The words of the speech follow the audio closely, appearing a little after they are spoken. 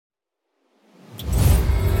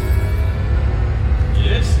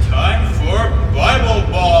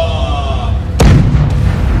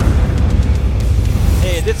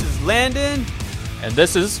And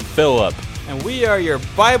this is Philip. And we are your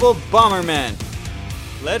Bible Bombermen.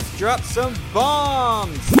 Let's drop some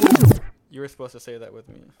bombs. You were supposed to say that with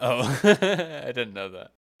me. Oh, I didn't know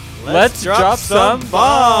that. Let's drop some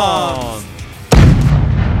bombs.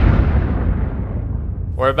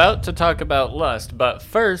 We're about to talk about lust, but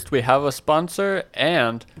first we have a sponsor,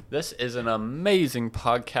 and this is an amazing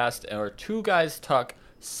podcast where two guys talk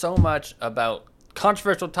so much about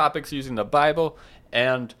controversial topics using the Bible,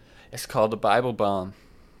 and it's called the Bible Bomb.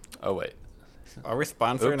 Oh, wait. Are we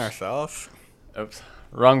sponsoring ourselves? Oops.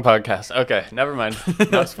 Wrong podcast. Okay, never mind.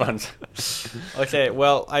 Not sponsored. Okay,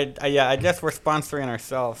 well, I guess we're sponsoring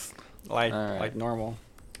ourselves like normal.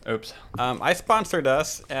 Oops. I sponsored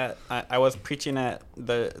us at. I was preaching at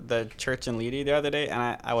the church in Leedy the other day,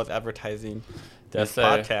 and I was advertising this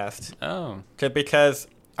podcast. Oh. Because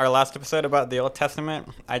our last episode about the Old Testament,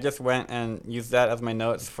 I just went and used that as my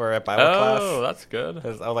notes for a Bible class. Oh, that's good.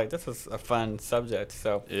 Because I was like, this is a fun subject.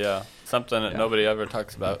 So yeah, something that nobody ever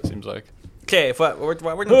talks about, it seems like. Okay, what we're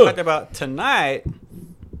going to talk about tonight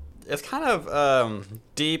is kind of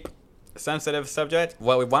deep, sensitive subject.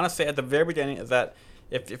 What we want to say at the very beginning is that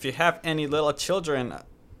if you have any little children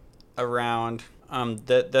around,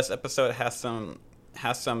 this episode has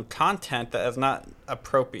some content that is not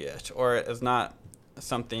appropriate or is not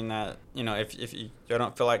something that, if you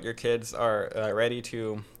don't feel like your kids are ready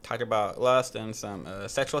to talk about lust and some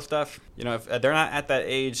sexual stuff, if they're not at that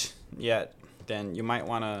age yet, then you might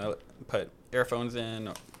want to put earphones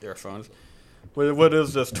in. What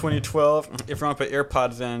is this, 2012? If you want to put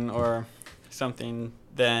earpods in or something,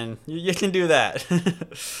 then you can do that.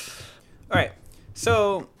 All right.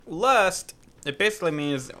 So lust, it basically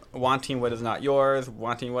means wanting what is not yours,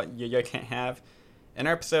 wanting what you can't have. In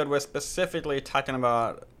our episode, we're specifically talking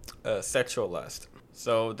about sexual lust.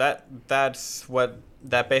 So that's what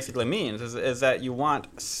that basically means, is that you want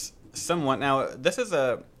someone. Now, this is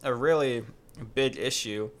a really big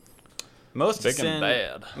issue. Most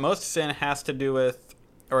sin has to do with,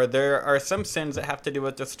 or there are some sins that have to do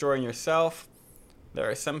with destroying yourself. There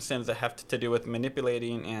are some sins that have to do with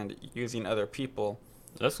manipulating and using other people.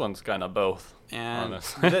 This one's kind of both. And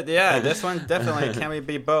this one definitely can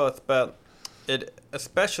be both, but it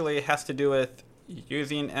especially has to do with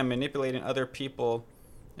using and manipulating other people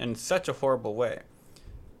in such a horrible way.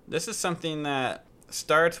 This is something that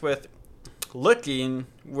starts with looking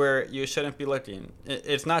where you shouldn't be looking.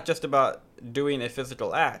 It's not just about doing a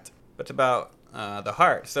physical act, but it's about the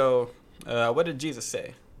heart. So what did Jesus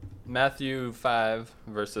say? Matthew 5,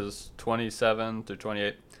 verses 27 through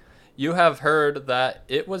 28. You have heard that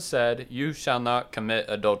it was said, you shall not commit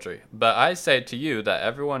adultery. But I say to you that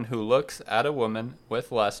everyone who looks at a woman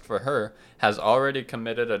with lust for her has already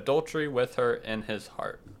committed adultery with her in his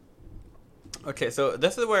heart. Okay, so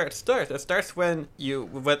this is where it starts. It starts when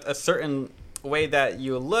with a certain way that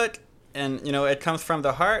you look, and it comes from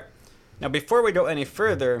the heart. Now, before we go any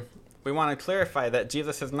further, we want to clarify that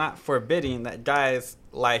Jesus is not forbidding that guys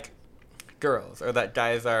like girls or that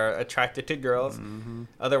guys are attracted to girls. Mm-hmm.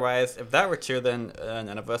 Otherwise, if that were true, then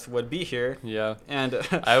none of us would be here. Yeah, and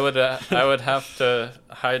I would have to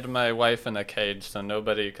hide my wife in a cage so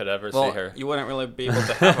nobody could ever see her. You wouldn't really be able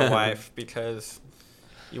to have a wife because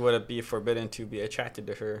you would be forbidden to be attracted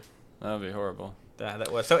to her. That would be horrible.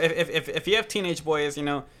 That was so. If you have teenage boys,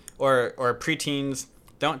 or preteens,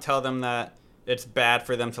 don't tell them that it's bad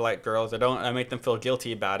for them to like girls, or don't make them feel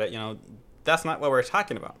guilty about it. That's not what we're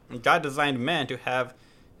talking about. God designed men to have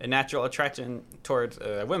a natural attraction towards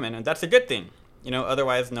women, and that's a good thing.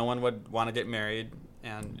 Otherwise no one would want to get married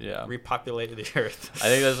and repopulate the earth. I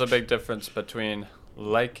think there's a big difference between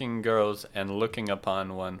liking girls and looking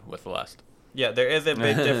upon one with lust. Yeah, there is a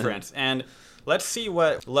big difference. And let's see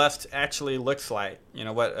what lust actually looks like.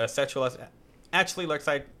 What sexual lust actually looks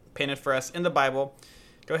like, painted for us in the Bible.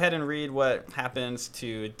 Go ahead and read what happens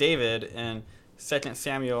to David in 2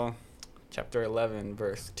 Samuel chapter 11,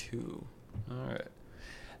 verse 2. All right.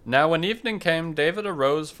 Now when evening came, David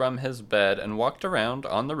arose from his bed and walked around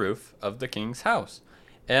on the roof of the king's house.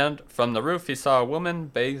 And from the roof he saw a woman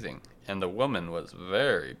bathing, and the woman was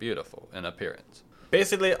very beautiful in appearance.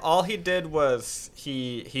 Basically, all he did was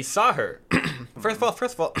he saw her. First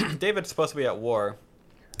of all, David's supposed to be at war.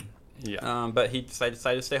 Yeah. But he decided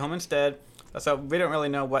to stay home instead. So we don't really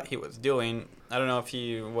know what he was doing. I don't know if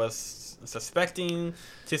he was suspecting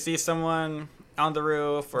to see someone on the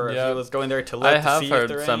roof, or if he was going there to look to see if I have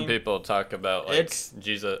heard some rain. People talk about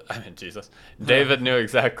David knew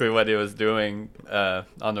exactly what he was doing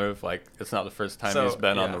on the roof. Like, it's not the first time he's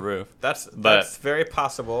been on the roof. That's very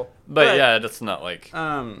possible. But yeah, that's not like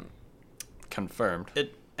confirmed.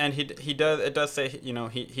 And he does. It does say,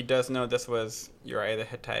 he does know this was Uriah the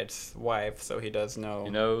Hittite's wife, so he does know. He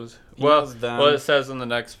knows. He knows them. Well, it says in the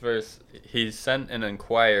next verse, he sent and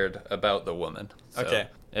inquired about the woman. So Okay.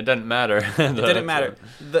 It didn't matter. It didn't matter.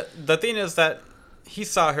 The thing is that he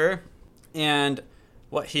saw her, and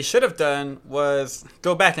what he should have done was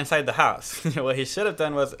go back inside the house. What he should have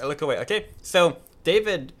done was look away. Okay, so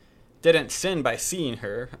David didn't sin by seeing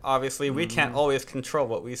her. Obviously, we can't always control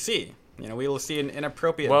what we see. We will see an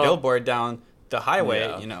inappropriate billboard down the highway.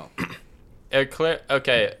 Yeah.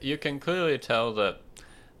 Okay, you can clearly tell that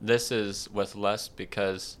this is with lust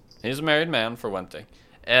because he's a married man, for one thing,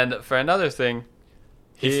 and for another thing,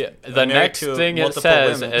 the next thing it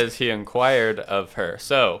says is he inquired of her.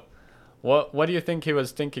 So, what do you think he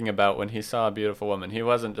was thinking about when he saw a beautiful woman? He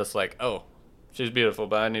wasn't just like, oh, she's beautiful,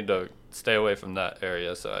 but I need to stay away from that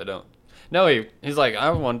area so I don't. No, he's like, I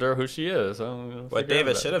wonder who she is. What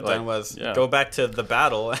David should have done was go back to the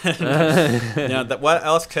battle. And, what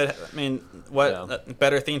else what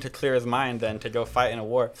better thing to clear his mind than to go fight in a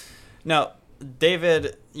war? No,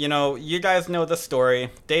 David, you guys know the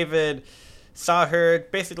story. David saw her,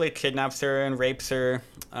 basically kidnaps her and rapes her.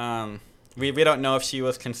 We don't know if she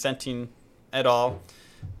was consenting at all.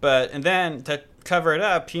 And then to cover it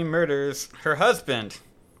up, he murders her husband,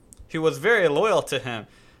 who was very loyal to him.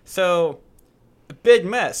 So, a big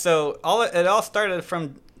mess. So, it all started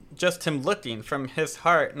from just him looking, from his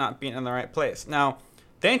heart not being in the right place. Now,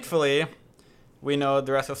 thankfully, we know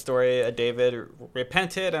the rest of the story. David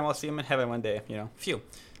repented, and we'll see him in heaven one day. Phew.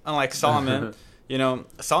 Unlike Solomon,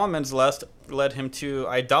 Solomon's lust led him to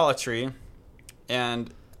idolatry,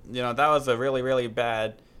 and that was a really, really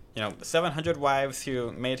bad. 700 wives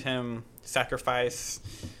who made him sacrifice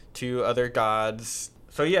to other gods.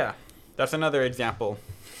 So yeah, that's another example.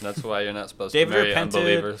 That's why you're not supposed David to marry repented,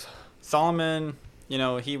 unbelievers. Solomon,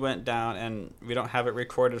 he went down, and we don't have it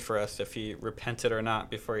recorded for us if he repented or not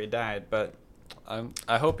before he died, but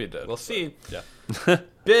I hope he did. We'll see. Yeah.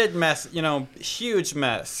 Big mess, huge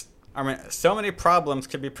mess. I mean, so many problems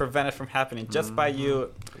could be prevented from happening just by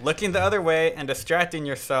you looking the other way and distracting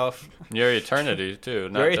yourself. Your eternity, too,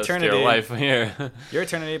 not just your life here. Your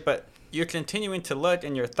eternity, but you continuing to look,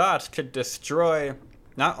 and your thoughts could destroy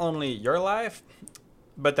not only your life,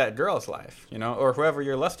 but that girl's life, or whoever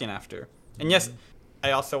you're lusting after. And yes,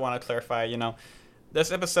 I also want to clarify,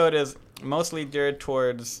 this episode is mostly geared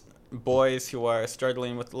towards boys who are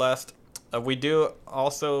struggling with lust. We do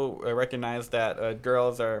also recognize that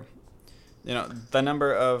girls are, the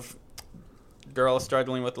number of girls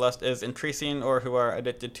struggling with lust is increasing, or who are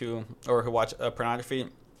addicted to, or who watch pornography.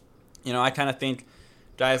 I kind of think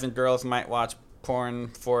guys and girls might watch porn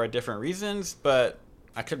for different reasons, but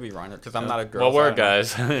I could be wrong because I'm not a girl. Well, we're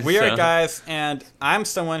guys. We are guys, and I'm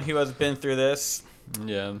someone who has been through this.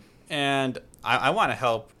 Yeah. And I want to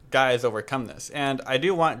help guys overcome this. And I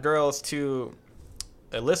do want girls to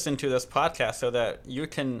listen to this podcast so that you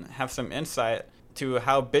can have some insight to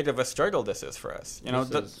how big of a struggle this is for us.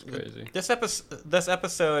 This is crazy. This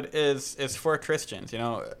episode is for Christians.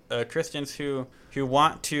 Christians who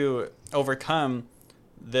want to overcome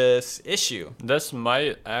this issue. This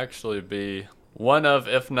might actually be one of,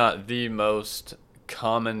 if not the most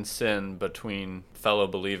common sin between fellow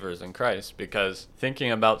believers in Christ, because thinking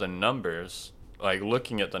about the numbers, like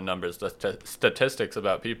looking at the numbers, the statistics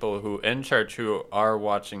about people who in church who are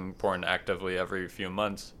watching porn actively every few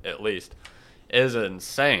months at least is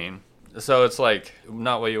insane. So it's like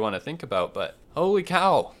not what you want to think about, but holy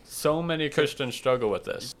cow, so many Christians struggle with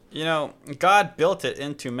this. God built it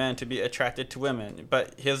into men to be attracted to women,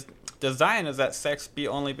 but his design is that sex be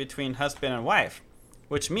only between husband and wife,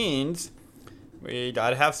 which means we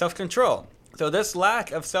gotta have self-control. So this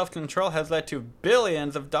lack of self-control has led to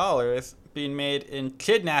billions of dollars being made in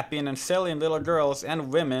kidnapping and selling little girls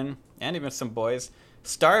and women, and even some boys,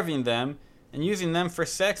 starving them and using them for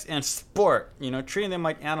sex and sport, treating them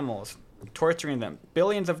like animals, torturing them.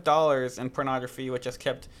 Billions of dollars in pornography, which has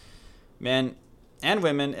kept men and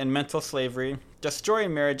women in mental slavery,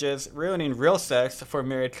 destroying marriages, ruining real sex for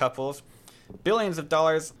married couples, billions of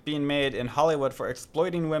dollars being made in Hollywood for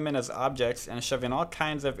exploiting women as objects and shoving all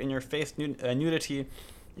kinds of in-your-face nudity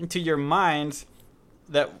into your minds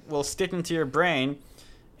that will stick into your brain.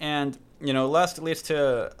 And, lust leads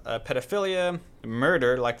to pedophilia,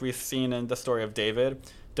 murder, like we've seen in the story of David,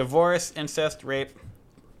 divorce, incest, rape,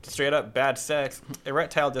 straight up bad sex,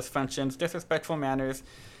 erectile dysfunctions, disrespectful manners,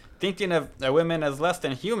 thinking of women as less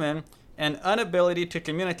than human, and inability to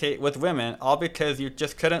communicate with women, all because you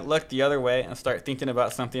just couldn't look the other way and start thinking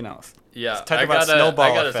about something else. Yeah, I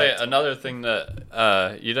gotta say another thing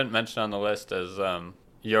that you didn't mention on the list is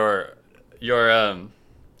your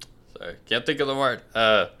Sorry, can't think of the word.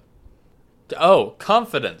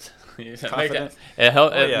 Confidence. Confidence?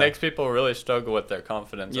 It makes people really struggle with their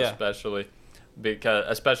confidence, Yeah.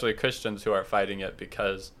 especially Christians who are fighting it,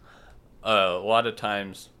 because a lot of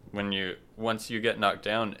times once you get knocked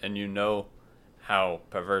down and you know how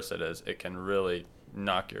perverse it is, it can really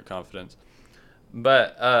knock your confidence.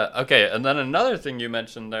 But okay, and then another thing you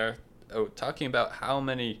mentioned there, talking about how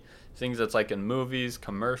many things it's like in movies,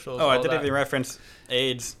 commercials. Oh, all I didn't that. even reference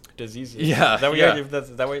AIDS diseases. Yeah, Is that what yeah. you're going to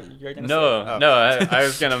say? No, Oh. no. I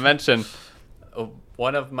was gonna mention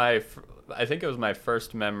one of my. I think it was my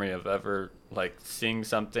first memory of ever like seeing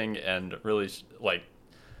something and really like.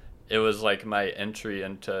 It was like my entry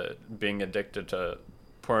into being addicted to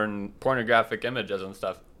pornographic images and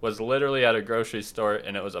stuff. Was literally at a grocery store,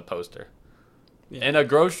 and it was a poster. Yeah. In a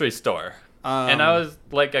grocery store. And I was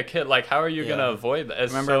like a kid. Like, how are you gonna avoid that?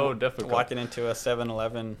 It's I remember so difficult. walking into a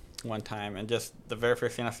 7-Eleven one time, and just the very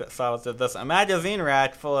first thing I saw was this a magazine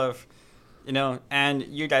rack full of, and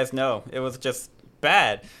you guys know it was just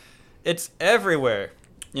bad. It's everywhere.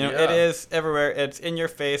 Yeah. It is everywhere. It's in your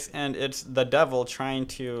face, and it's the devil trying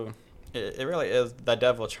to. It really is the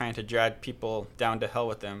devil trying to drag people down to hell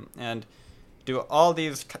with them and do all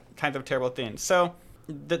these kinds of terrible things. So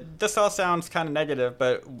this all sounds kind of negative,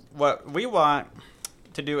 but what we want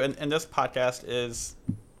to do in this podcast is,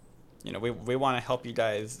 we want to help you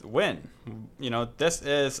guys win. This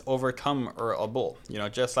is overcomeable.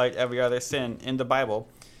 Just like every other sin in the Bible,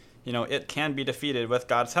 it can be defeated with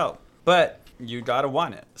God's help. But you gotta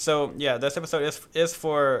want it. So yeah, this episode is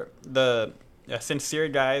for the sincere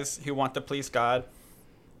guys who want to please God.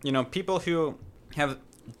 People who have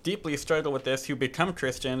deeply struggled with this, who become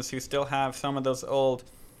Christians, who still have some of those old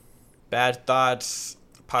bad thoughts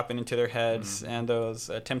popping into their heads and those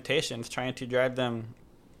temptations trying to drive them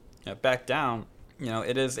back down.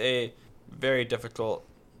 It is a very difficult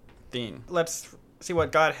thing. Let's see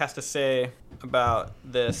what God has to say about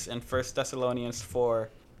this in 1 Thessalonians 4.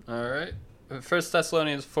 All right. 1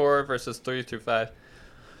 Thessalonians 4, verses 3 through 5.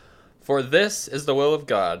 For this is the will of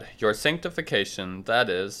God, your sanctification, that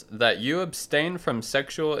is, that you abstain from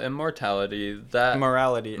sexual immortality, that...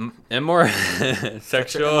 Immorality.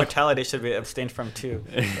 Sexual... Immortality should be abstained from too.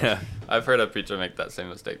 Yeah, I've heard a preacher make that same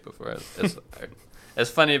mistake before. It's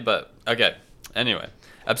funny, but... Okay, anyway.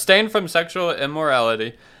 Abstain from sexual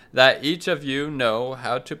immorality, that each of you know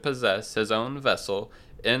how to possess his own vessel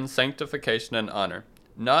in sanctification and honor,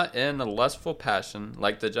 not in a lustful passion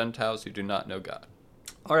like the Gentiles who do not know God.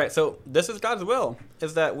 All right, so this is God's will,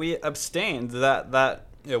 is that we abstain, that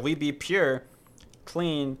we be pure,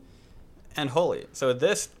 clean, and holy. So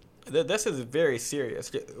this is very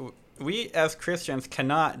serious. We as Christians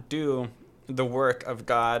cannot do the work of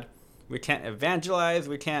God. We can't evangelize.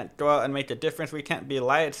 We can't go out and make a difference. We can't be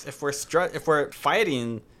lights if we're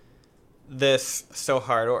fighting this so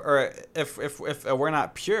hard, or if we're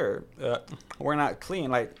not pure, we're not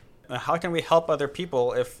clean. Like, how can we help other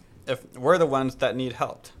people if we're the ones that need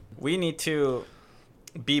help? We need to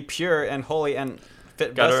be pure and holy and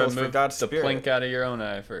fit vessels for God's Spirit. The plank out of your own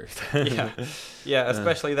eye first. yeah,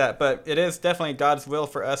 especially that. But it is definitely God's will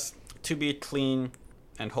for us to be clean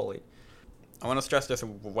and holy. I want to stress this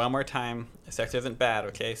one more time. Sex isn't bad,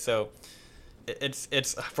 okay? So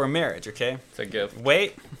it's for marriage, okay? It's a gift.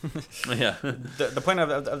 Wait. Yeah. The point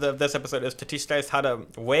of this episode is to teach guys how to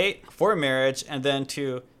wait for marriage and then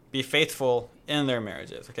to be faithful in their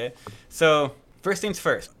marriages, okay? So first things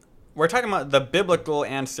first. We're talking about the biblical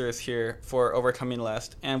answers here for overcoming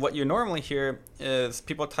lust. And what you normally hear is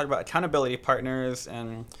people talk about accountability partners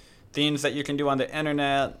and things that you can do on the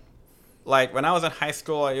internet. Like when I was in high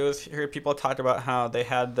school, I always hear people talk about how they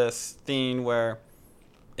had this thing where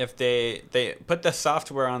if they put the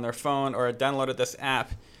software on their phone or downloaded this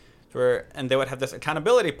app, and they would have this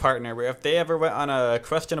accountability partner where if they ever went on a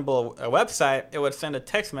questionable website, it would send a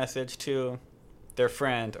text message to their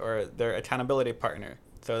friend or their accountability partner.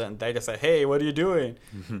 So then they just say, "Hey, what are you doing?"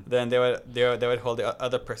 Then they would hold the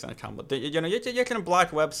other person accountable. You can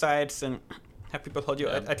block websites and have people hold you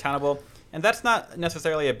accountable, and that's not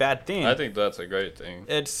necessarily a bad thing. I think that's a great thing.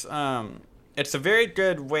 It's a very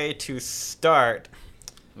good way to start.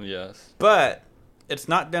 Yes. But it's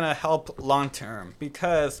not gonna help long term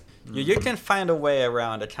because you can find a way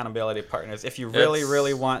around accountability partners if you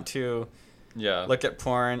really want to. Yeah. Look at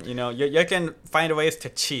porn. You can find ways to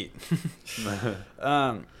cheat.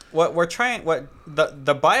 What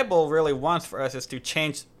the Bible really wants for us is to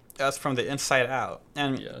change us from the inside out.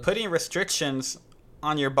 And putting restrictions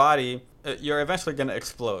on your body, you're eventually going to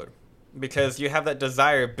explode because you have that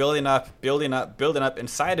desire building up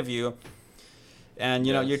inside of you. and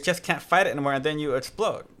you Yes. just can't fight it anymore, and then you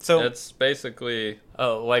explode. So It's basically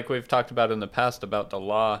like we've talked about in the past about the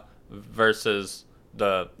law versus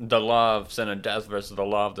the law of sin and death versus the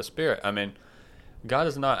law of the spirit. I mean, God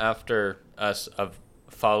is not after us of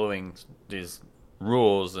following these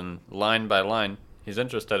rules and line by line. He's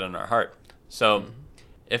interested in our heart. So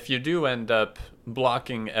if you do end up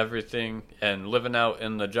blocking everything and living out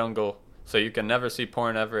in the jungle so you can never see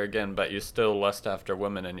porn ever again, but you still lust after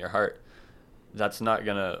women in your heart, that's not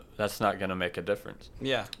gonna make a difference.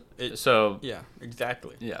 yeah,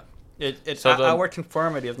 exactly. Yeah. It's So the- outward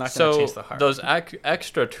conformity is not going to So change the heart. those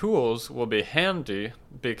extra tools will be handy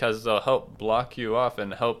because they'll help block you off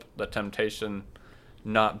and help the temptation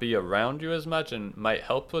not be around you as much and might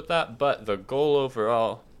help with that. But the goal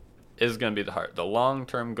overall is going to be the heart. The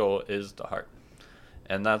long-term goal is the heart.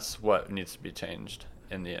 And that's what needs to be changed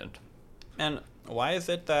in the end. And why is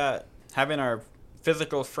it that having our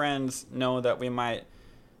physical friends know that we might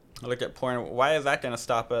look at porn, why is that going to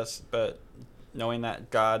stop us? But knowing that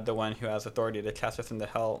God, the one who has authority to cast us into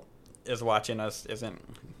hell, is watching us isn't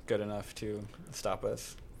good enough to stop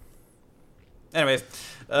us. Anyways,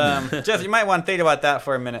 Jess, you might want to think about that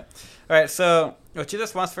for a minute. All right, so what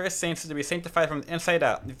Jesus wants for his saints is to be sanctified from the inside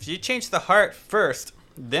out. If you change the heart first,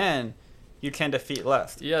 then you can defeat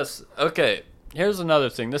lust. Yes. Okay. Here's another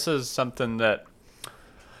thing. This is something that,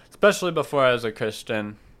 especially before I was a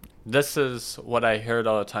Christian, this is what I heard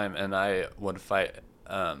all the time, and I would fight.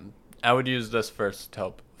 I would use this verse to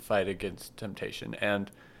help fight against temptation, and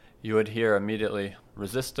you would hear immediately,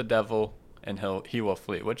 resist the devil, and he will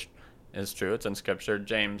flee, which is true. It's in Scripture,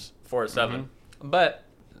 James 4:7. But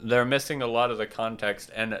they're missing a lot of the context,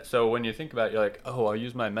 and so when you think about it, you're like, oh, I'll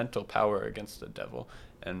use my mental power against the devil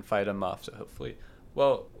and fight him off so he'll flee.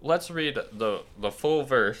 Well, let's read the full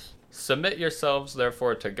verse. Submit yourselves,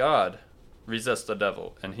 therefore, to God. Resist the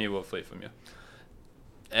devil, and he will flee from you.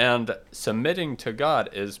 And submitting to God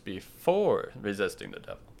is before resisting the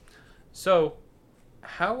devil. So,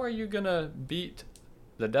 how are you going to beat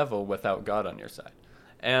the devil without God on your side?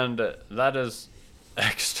 And that is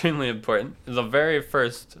extremely important. The very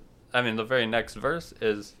next verse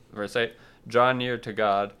is verse 8. Draw near to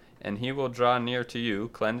God, and he will draw near to you.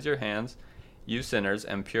 Cleanse your hands, you sinners,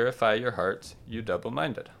 and purify your hearts, you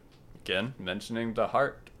double-minded. Again, mentioning the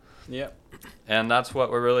heart. Yep. And that's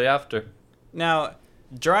what we're really after. Now,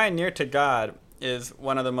 drawing near to God is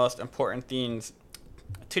one of the most important things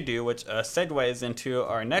to do, which segues into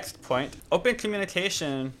our next point, open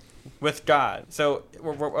communication with God. So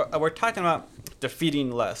we're talking about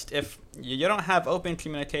defeating lust. If you don't have open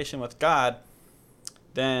communication with God,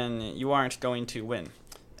 then you aren't going to win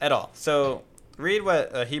at all. So read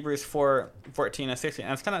what Hebrews 4:14 and 16,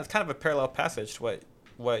 and it's kind of a parallel passage to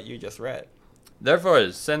what you just read.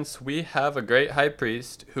 Therefore, since we have a great high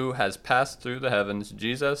priest who has passed through the heavens,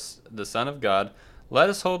 Jesus, the Son of God, let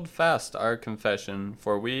us hold fast our confession,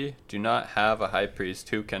 for we do not have a high priest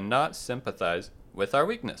who cannot sympathize with our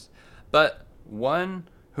weakness, but one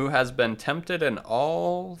who has been tempted in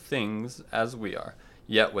all things as we are,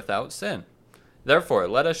 yet without sin. Therefore,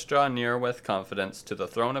 let us draw near with confidence to the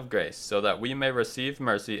throne of grace, so that we may receive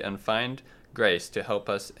mercy and find grace to help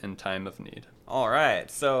us in time of need. All right,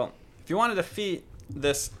 so if you want to defeat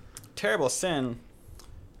this terrible sin,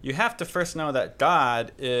 you have to first know that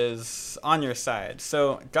God is on your side.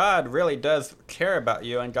 So God really does care about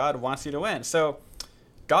you, and God wants you to win. So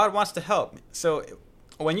God wants to help. So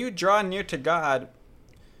when you draw near to God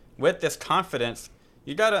with this confidence,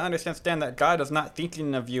 you got to understand that God is not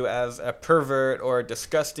thinking of you as a pervert or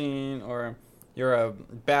disgusting or you're a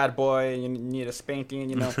bad boy, you need a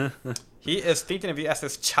spanking, He is thinking of you as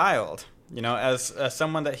his child, as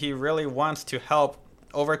someone that he really wants to help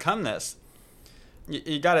overcome this.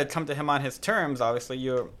 You got to come to him on his terms. Obviously,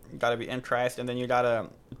 you got to be in Christ, and then you got to,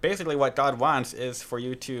 basically what God wants is for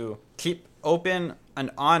you to keep open and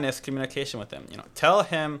honest communication with him. Tell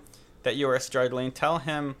him that you are struggling. Tell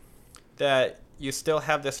him that you still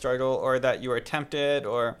have this struggle, or that you are tempted,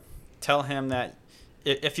 or tell him that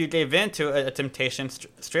if you gave in to a temptation,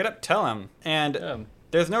 straight up tell him. And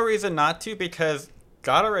there's no reason not to, because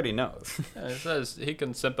God already knows. It says he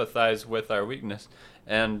can sympathize with our weakness,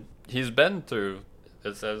 and he's been through,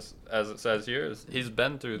 as it says here, he's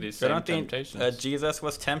been through these I same don't think temptations. Jesus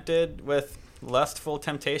was tempted with lustful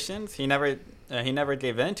temptations. He never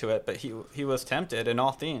gave in to it, but he was tempted in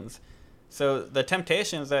all things. So the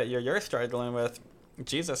temptations that you're struggling with,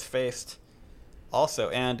 Jesus faced also,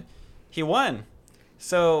 and he won.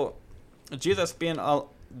 So Jesus being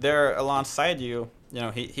there alongside you,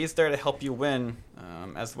 he's there to help you win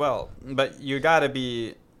as well. But you got to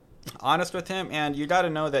be honest with him, and you got to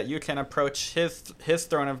know that you can approach his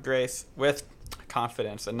throne of grace with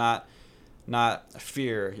confidence and not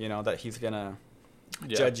fear, that he's gonna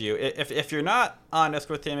judge you. If you're not honest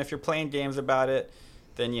with him, if you're playing games about it,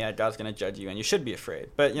 then yeah, God's gonna judge you, and you should be afraid.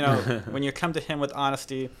 But when you come to him with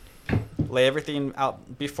honesty, lay everything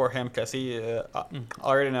out before him, because he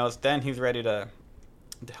already knows, then he's ready to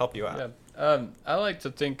help you out. Yeah. I like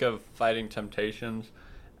to think of fighting temptations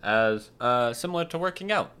as similar to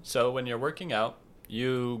working out. So when you're working out,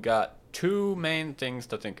 you got two main things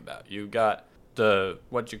to think about. You got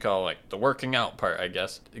what you call like the working out part, I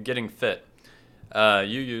guess, getting fit.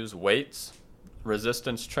 You use weights,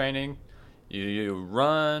 resistance training, you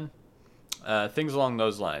run, things along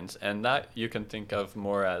those lines. And that you can think of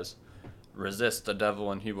more as resist the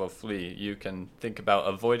devil and he will flee. You can think about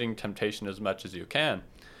avoiding temptation as much as you can.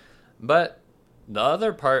 But the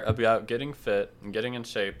other part about getting fit and getting in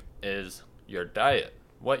shape is your diet,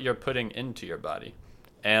 what you're putting into your body.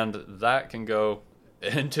 And that can go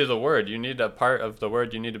into the Word. You need a part of the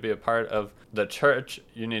Word. You need to be a part of the church.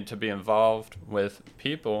 You need to be involved with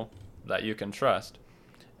people that you can trust.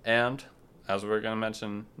 And, as we're going to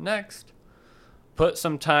mention next, put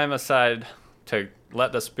some time aside to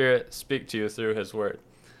let the Spirit speak to you through His Word.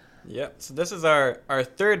 Yep. So this is our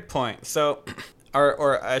third point. So,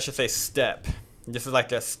 or I should say step. This is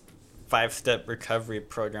like a 5-step recovery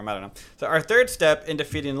program. I don't know. So our third step in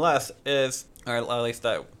defeating lust is, or at least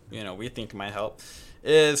that we think might help,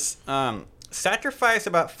 is sacrifice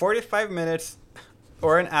about 45 minutes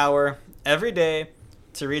or an hour every day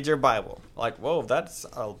to read your Bible. Like, whoa, that's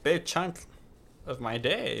a big chunk of my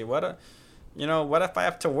day. What if I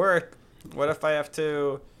have to work? What if I have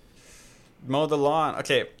to mow the lawn?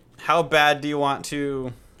 Okay, how bad do you want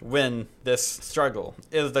to win this struggle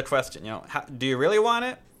is the question. Do you really want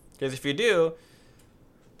it? Because if you do,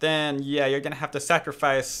 then yeah, you're gonna have to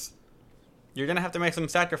sacrifice. You're gonna have to make some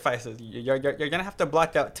sacrifices. You're gonna have to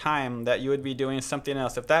block out time that you would be doing something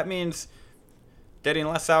else. If that means getting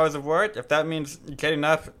less hours of work, if that means getting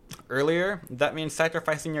up earlier, if that means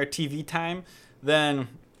sacrificing your TV time, then,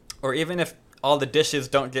 or even if all the dishes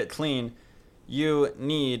don't get clean, you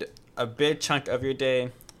need a big chunk of your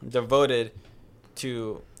day devoted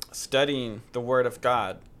to studying the Word of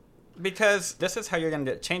God. Because this is how you're going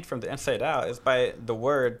to get changed from the inside out, is by the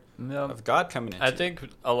Word of God coming in. I think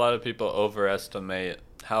a lot of people overestimate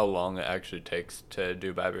how long it actually takes to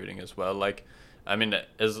do Bible reading as well. Like, I mean,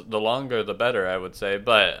 the longer the better, I would say.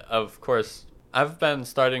 But, of course, I've been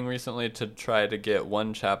starting recently to try to get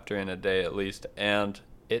one chapter in a day at least. And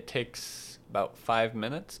it takes about 5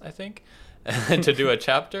 minutes, I think, to do a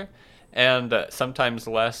chapter. And sometimes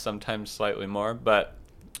less, sometimes slightly more. But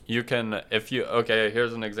you can,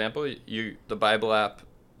 here's an example. The Bible app,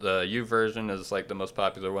 the YouVersion is like the most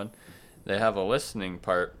popular one. They have a listening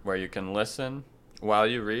part where you can listen while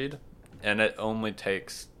you read, and it only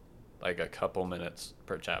takes like a couple minutes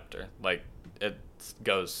per chapter. Like, it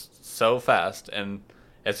goes so fast, and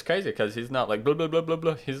it's crazy because he's not like blah blah blah blah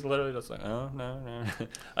blah. He's literally just like, oh no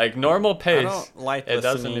like normal pace. I don't like it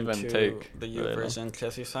doesn't listening even to take the YouVersion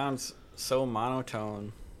because he sounds so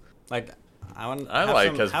monotone. Like, I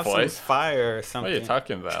like his voice. Some fire or something. What are you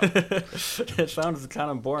talking about? It sounds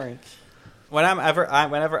kind of boring. Whenever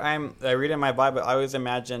I'm reading my Bible, I always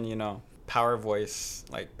imagine, power voice,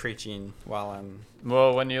 like preaching while I'm.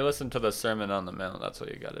 Well, when you listen to the Sermon on the Mount, that's what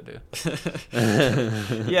you got to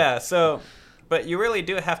do. Yeah. So, but you really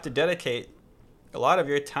do have to dedicate a lot of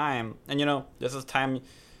your time, and this is time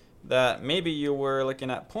that maybe you were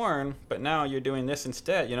looking at porn, but now you're doing this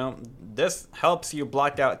instead. This helps you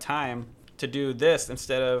block out time to do this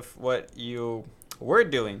instead of what you were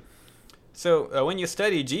doing. So when you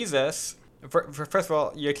study Jesus, first of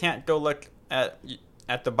all, you can't go look at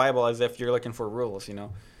the Bible as if you're looking for rules,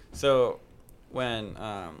 So when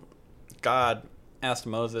God asked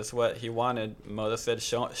Moses what he wanted, Moses said,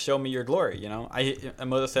 show me your glory, and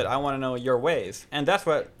Moses said, I want to know your ways. And that's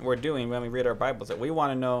what we're doing when we read our Bibles, that we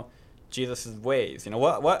want to know Jesus' ways.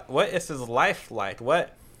 What is his life like?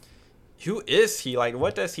 Who is he? Like,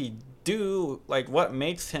 what does he do? Like, what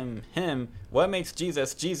makes him him? What makes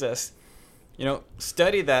Jesus Jesus?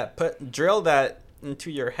 Study that, drill that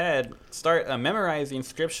into your head, start memorizing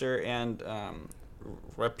scripture and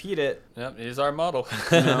repeat it. Yep, he's our model.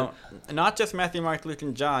 Not just Matthew, Mark, Luke,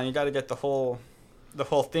 and John. You got to get the whole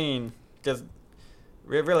thing, because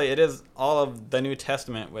really it is all of the New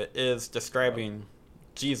Testament is describing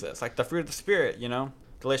Jesus, like the fruit of the Spirit.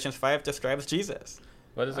 Galatians 5 describes Jesus.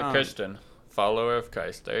 What is a Christian? Follower of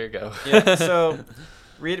Christ. There you go. Yeah. So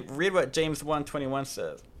read what James 1:21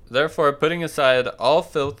 says. Therefore, putting aside all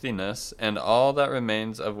filthiness and all that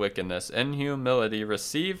remains of wickedness, in humility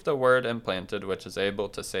receive the word implanted, which is able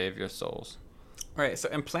to save your souls. Right. So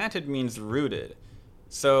implanted means rooted.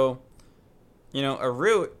 So, a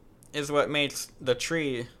root is what makes the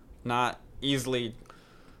tree not easily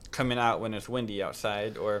coming out when it's windy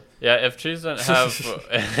outside, or Yeah, if trees didn't have,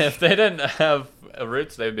 if they didn't have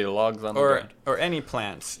roots, they'd be logs on the ground. or any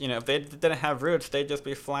plants. If they didn't have roots, they'd just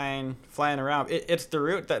be flying around. It's the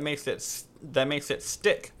root that makes it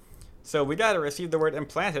stick. So we got to receive the word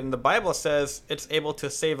implanted, and the Bible says it's able to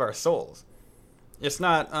save our souls. It's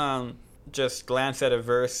not just glance at a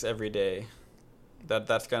verse every day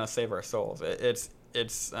that's gonna save our souls. It's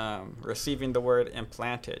receiving the word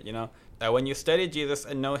implanted. When you study Jesus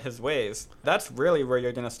and know his ways, that's really where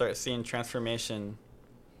you're going to start seeing transformation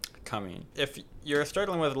coming. If you're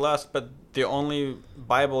struggling with lust, but the only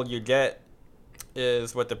Bible you get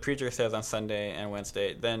is what the preacher says on Sunday and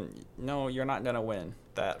Wednesday, then no, you're not going to win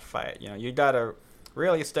that fight. You got to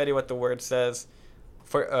really study what the word says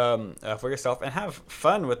for yourself and have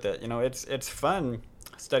fun with it. It's fun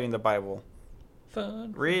studying the Bible.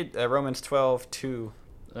 Fun. Read Romans 12:2.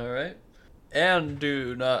 All right. And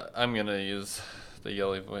do not, I'm going to use the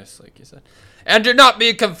yelly voice like you said. And do not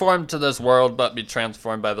be conformed to this world, but be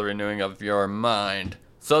transformed by the renewing of your mind,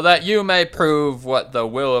 so that you may prove what the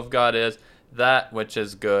will of God is, that which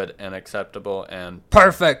is good and acceptable and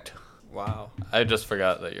perfect. Wow. I just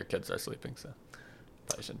forgot that your kids are sleeping, so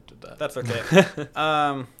I shouldn't do that. That's okay.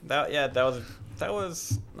 That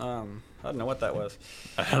was I don't know what that was.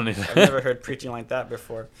 I don't either. I've never heard preaching like that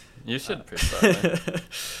before. You should preach that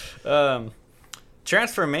way.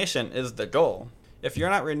 Transformation is the goal. If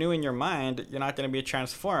you're not renewing your mind, you're not going to be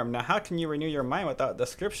transformed. Now, how can you renew your mind without the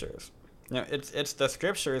scriptures? It's the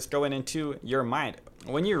scriptures going into your mind.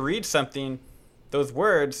 When you read something, those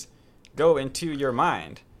words go into your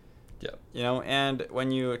mind. Yep. And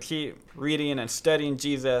when you keep reading and studying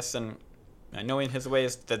Jesus and knowing his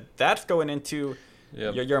ways, that's going into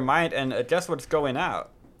your mind, and guess what's going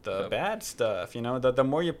out? The bad stuff. The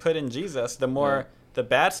more you put in Jesus, the more the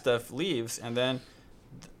bad stuff leaves, and then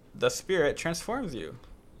the Spirit transforms you.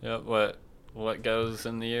 Yep. What goes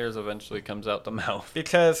in the ears eventually comes out the mouth.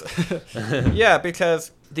 Because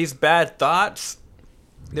because these bad thoughts,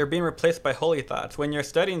 they're being replaced by holy thoughts. When you're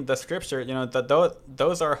studying the scripture,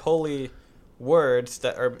 those are holy words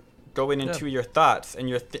that are going into your thoughts, and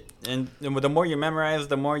and the more you memorize,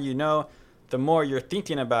 the more you know, the more you're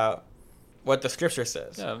thinking about what the scripture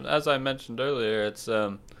says. Yeah, as I mentioned earlier, it's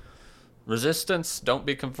resistance. Don't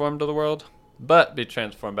be conformed to the world, but be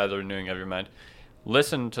transformed by the renewing of your mind.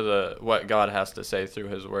 Listen to what God has to say through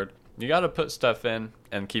his word. You got to put stuff in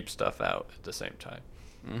and keep stuff out at the same time.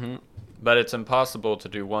 Mm-hmm. But it's impossible to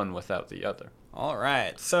do one without the other. All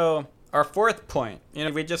right. So our fourth point,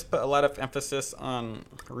 we just put a lot of emphasis on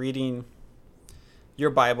reading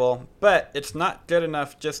your Bible, but it's not good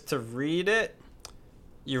enough just to read it.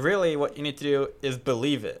 What you need to do is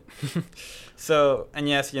believe it. So, and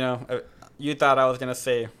yes, you thought I was going to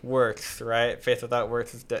say works, right? Faith without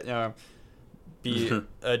works is be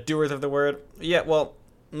doers of the word. Yeah, well,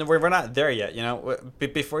 no, we're not there yet,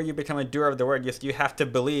 Before you become a doer of the word, you have to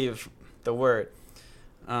believe the word.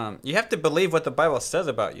 You have to believe what the Bible says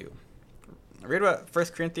about you. Read what 1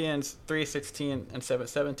 Corinthians 3:16 and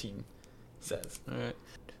 7:17 says. All right.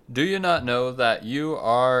 Do you not know that you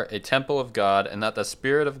are a temple of God, and that the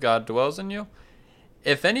Spirit of God dwells in you?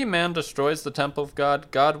 If any man destroys the temple of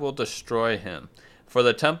God, God will destroy him. For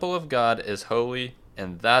the temple of God is holy,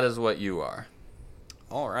 and that is what you are.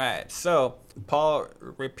 All right. So Paul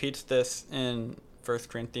repeats this in 1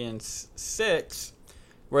 Corinthians 6,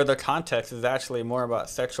 where the context is actually more about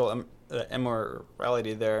sexual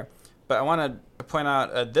immorality there. But I want to point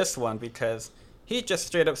out this one, because he just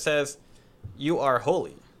straight up says, you are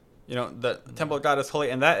holy. The temple of God is holy,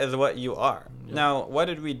 and that is what you are. Yeah. Now, what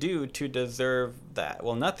did we do to deserve that?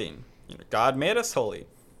 Well, nothing. God made us holy.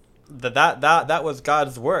 That was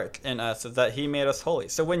God's work in us, is that he made us holy.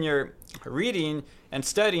 So when you're reading and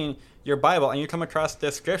studying your Bible and you come across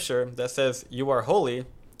this scripture that says you are holy,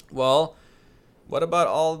 well, what about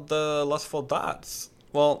all the lustful thoughts?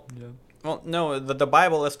 Well, no, the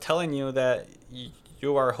Bible is telling you that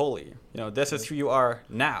you are holy. This is who you are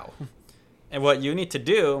now. And what you need to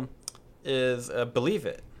do is believe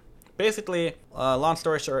it. Basically, long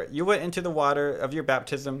story short, you went into the water of your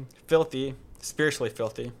baptism filthy, spiritually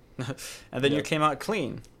filthy, and then you came out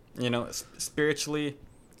clean, spiritually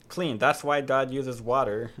clean. That's why God uses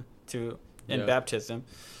water in baptism.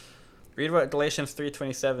 Read what Galatians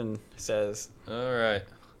 3:27 says. All right.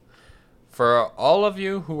 For all of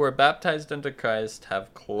you who were baptized into Christ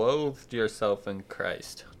have clothed yourself in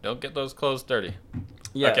Christ. Don't get those clothes dirty.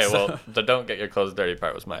 Yes. Okay, well, the don't get your clothes dirty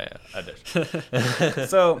part was my addition.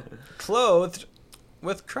 So, clothed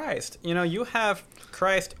with Christ. You have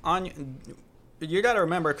Christ on you. You got to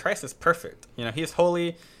remember, Christ is perfect. He's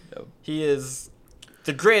holy. Yep. He is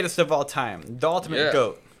the greatest of all time, the ultimate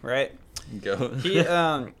goat, right? Goat.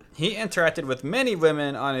 He interacted with many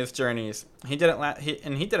women on his journeys. He didn't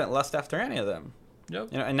lust after any of them. Yep.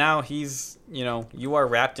 And now he's, you are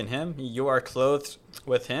wrapped in him. You are clothed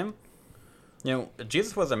with him.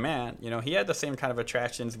 Jesus was a man. He had the same kind of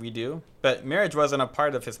attractions we do, but marriage wasn't a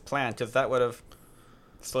part of his plan because that would have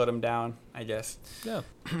slowed him down, I guess. Yeah.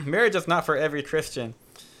 Marriage is not for every Christian,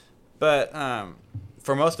 but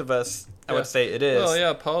for most of us, I would say it is. Well,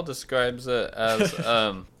 yeah, Paul describes it as,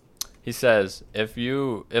 he says, if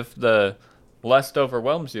the lust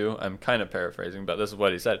overwhelms you, I'm kind of paraphrasing, but this is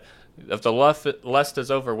what he said. If the lust is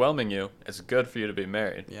overwhelming you, it's good for you to be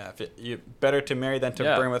married. Yeah, better to marry than to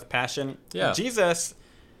burn with passion. Yeah. And Jesus,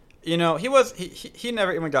 he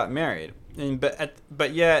never even got married,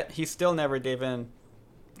 but yet he still never gave in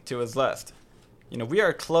to his lust. We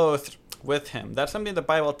are clothed with him. That's something the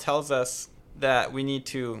Bible tells us that we need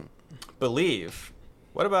to believe.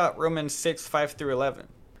 What about Romans 6:5-11?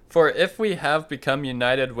 For if we have become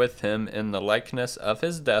united with him in the likeness of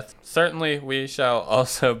his death, certainly we shall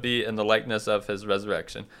also be in the likeness of his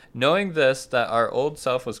resurrection. Knowing this, that our old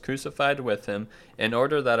self was crucified with him, in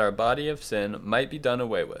order that our body of sin might be done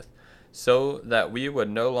away with, so that we would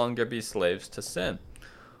no longer be slaves to sin.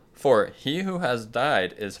 For he who has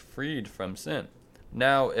died is freed from sin.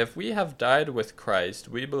 Now, if we have died with Christ,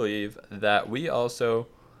 we believe that we also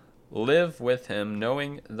live with him,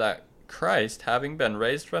 knowing that Christ, having been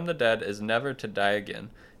raised from the dead, is never to die again.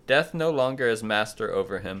 Death no longer is master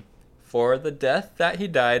over him. For the death that he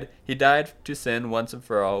died to sin once and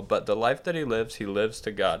for all, but the life that he lives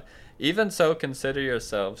to God. Even so, consider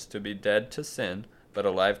yourselves to be dead to sin, but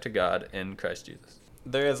alive to God in Christ Jesus.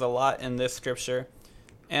 There is a lot in this scripture,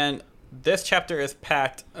 and this chapter is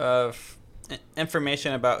packed of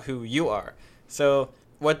information about who you are. So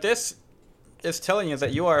what this is telling you is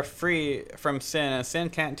that you are free from sin, and sin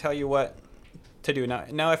can't tell you what to do.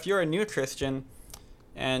 Now, if you're a new Christian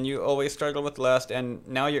and you always struggle with lust, and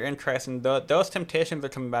now you're in Christ, and those temptations are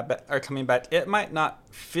coming back, it might not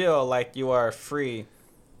feel like you are free.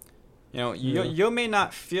 You may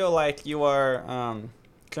not feel like you are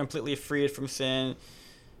completely freed from sin.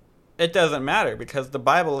 It doesn't matter because the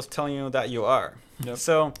Bible is telling you that you are. Yep.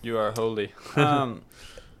 So you are holy.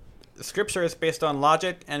 Scripture is based on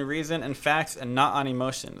logic and reason and facts and not on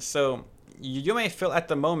emotions. So you may feel at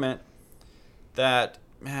the moment that,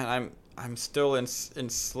 man, I'm still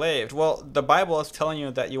enslaved. Well, the Bible is telling you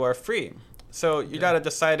that you are free. So you got to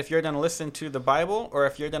decide if you're going to listen to the Bible or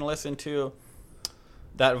if you're going to listen to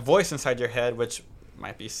that voice inside your head, which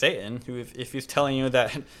might be Satan, who if he's telling you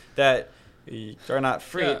that you're not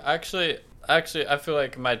free. Yeah, actually, I feel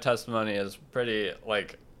like my testimony is pretty,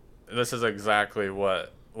 this is exactly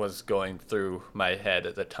what was going through my head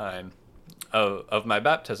at the time of my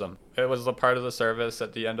baptism. It was a part of the service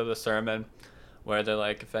at the end of the sermon where they're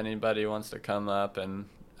like, if anybody wants to come up and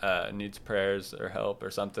needs prayers or help or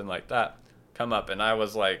something like that, come up. And I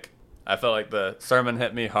was like, I felt like the sermon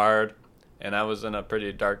hit me hard, and I was in a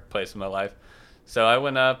pretty dark place in my life. So I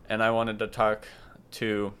went up and I wanted to talk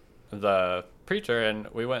to the preacher, and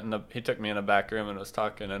he took me in a back room and was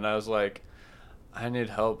talking, and I was like, I need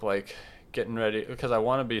help, getting ready, because I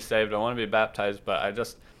want to be saved, I want to be baptized, but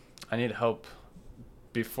I need help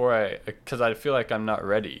because I feel like I'm not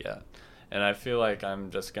ready yet, and I feel like I'm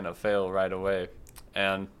just gonna fail right away.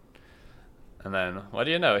 And then what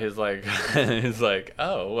do you know, he's like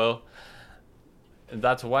oh, well,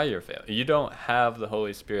 that's why you're failing. You don't have the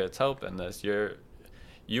Holy Spirit's help in this.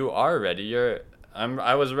 You are ready.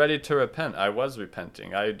 I was ready to repent. I was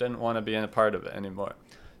repenting. I didn't want to be a part of it anymore.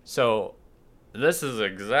 So this is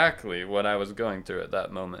exactly what I was going through at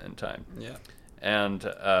that moment in time. Yeah. And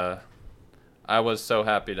I was so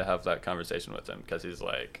happy to have that conversation with him, because he's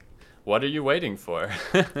like, what are you waiting for?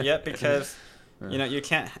 Yeah, because you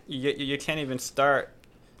can't even start.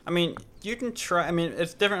 I mean, you can try. I mean,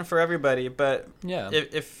 it's different for everybody, but yeah,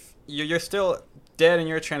 if you're still dead in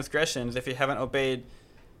your transgressions if you haven't obeyed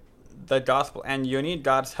the gospel, and you need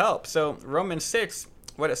God's help. So Romans 6,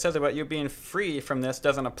 what it says about you being free from this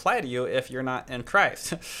doesn't apply to you if you're not in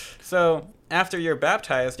Christ. So after you're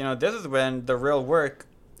baptized, this is when the real work,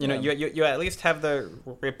 you at least have the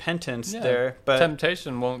repentance there. But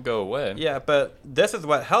temptation won't go away. Yeah, but this is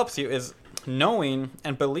what helps you, is knowing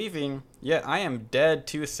and believing, I am dead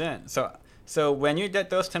to sin. So when you get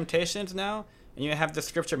those temptations now, and you have the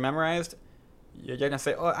scripture memorized, you're going to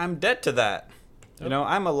say, oh, I'm dead to that. Yep.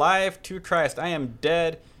 I'm alive to Christ. I am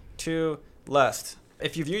dead to lust.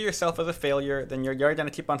 If you view yourself as a failure, then you're going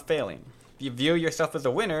to keep on failing. you view yourself as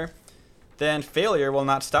a winner, then failure will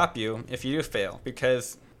not stop you if you do fail,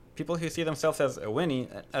 because people who see themselves as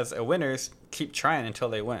winners keep trying until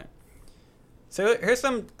they win. So here's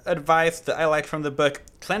some advice that I like from the book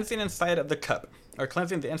Cleansing Inside of the Cup, or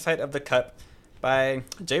Cleansing the Inside of the Cup by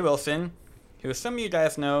Jay Wilson, who some of you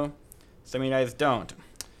guys know, some of you guys don't.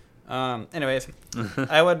 Anyways,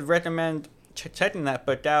 I would recommend checking that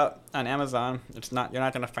book out on Amazon. You're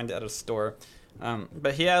not going to find it at a store.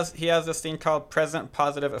 But he has this thing called present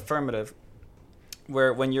positive affirmative,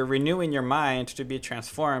 where when you're renewing your mind to be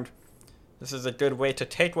transformed, this is a good way to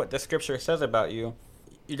take what the scripture says about you.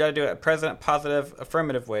 You got to do it a present positive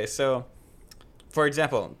affirmative way. So, for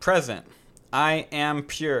example, present, I am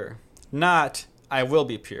pure, not I will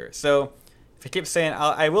be pure. So if you keep saying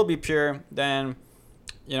I will be pure, then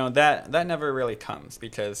that never really comes,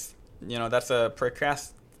 because that's a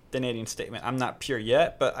procrastinating statement. I'm not pure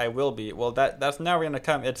yet, but I will be. Well, that's never going to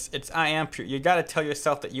come. It's I am pure. You got to tell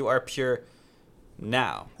yourself that you are pure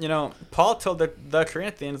now. Paul told the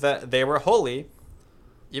Corinthians that they were holy,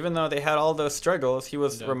 even though they had all those struggles. He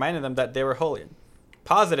was reminding them that they were holy.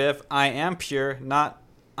 Positive, I am pure, not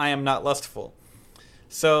I am not lustful.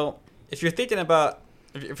 So if you're thinking about,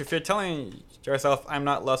 if you're telling yourself I'm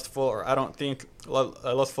not lustful, or I don't think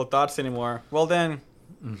lustful thoughts anymore, well then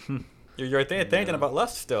you're thinking about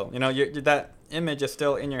lust still. That image is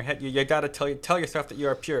still in your head. You got to tell yourself that you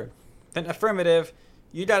are pure. Then affirmative,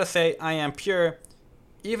 you got to say I am pure,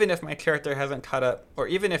 even if my character hasn't caught up, or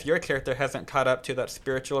even if your character hasn't caught up to that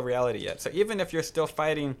spiritual reality yet. So even if you're still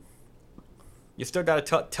fighting, you still got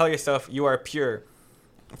to tell yourself you are pure.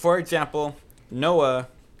 For example, Noah,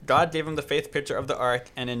 God gave him the faith picture of the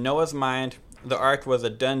ark, and in Noah's mind, the ark was a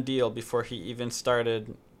done deal before he even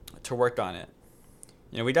started to work on it.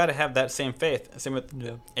 We got to have that same faith. Same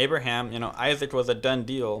with Abraham. Isaac was a done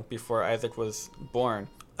deal before Isaac was born.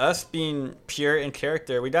 Us being pure in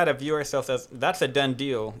character, we got to view ourselves as that's a done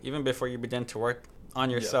deal even before you begin to work on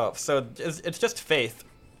yourself. So it's just faith.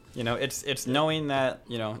 It's knowing that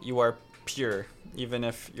you are pure even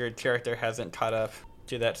if your character hasn't caught up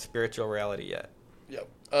to that spiritual reality yet. Yep,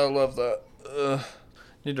 I love that.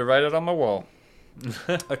 Need to write it on my wall.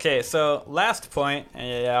 Okay, so last point,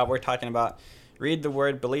 and we're talking about read the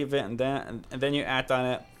word, believe it, and then you act on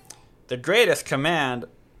it. The greatest command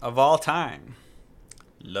of all time.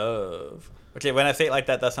 Love. Okay, when I say it like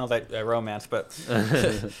that sounds like a romance, but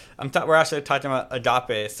we're actually talking about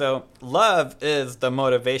agape. So love is the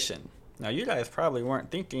motivation. Now, you guys probably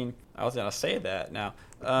weren't thinking I was going to say that now.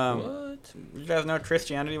 What? You guys know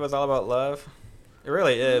Christianity was all about love? It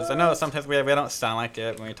really is. What? I know sometimes we don't sound like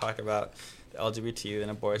it when we talk about LGBT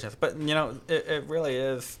and abortion, but, it really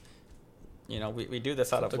is. We do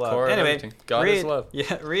this out of love. Anyway, God is love.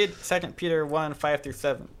 Yeah, read 2 Peter 1,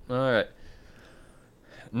 5-7. All right.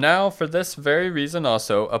 Now, for this very reason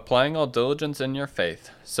also, applying all diligence in your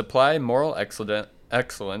faith, supply moral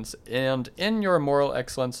excellence, and in your moral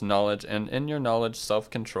excellence knowledge, and in your knowledge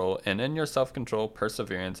self-control, and in your self-control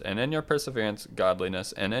perseverance, and in your perseverance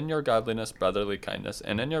godliness, and in your godliness brotherly kindness,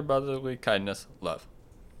 and in your brotherly kindness love.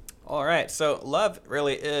 All right, so love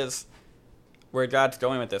really is where God's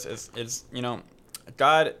going with this. Is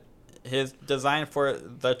God, his design for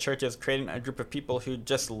the church is creating a group of people who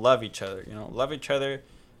just love each other. Love each other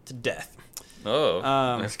to death. Oh,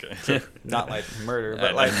 that's good. Not like murder,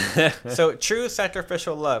 but like so true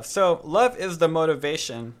sacrificial love. So love is the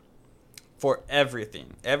motivation for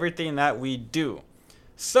everything that we do.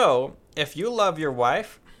 So if you love your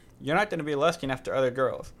wife, you're not going to be lusting after other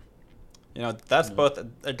girls. That's both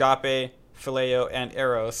agape, phileo, and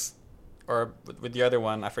eros, or with the other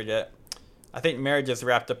one, I forget. I think marriage is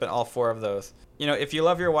wrapped up in all four of those. If you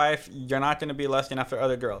love your wife, you're not going to be lusting after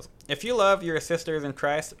other girls. If you love your sisters in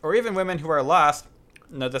Christ, or even women who are lost,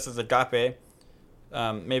 this is agape,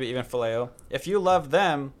 maybe even phileo. If you love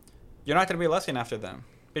them, you're not going to be lusting after them,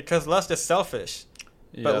 because lust is selfish,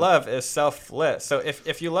 but love is selfless. So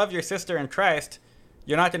if you love your sister in Christ,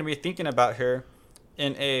 you're not going to be thinking about her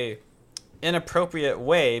in a inappropriate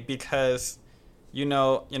way, because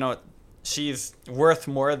she's worth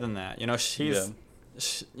more than that. She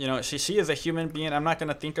is a human being. I'm not going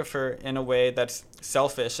to think of her in a way that's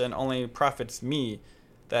selfish and only profits me,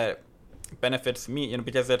 that benefits me,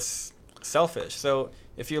 because it's selfish. So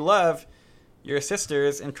if you love your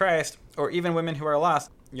sisters in Christ, or even women who are lost,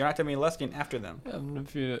 you're not going to be lusting after them.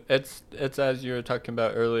 It's as you were talking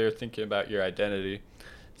about earlier, thinking about your identity,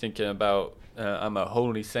 thinking about I'm a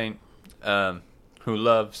holy saint who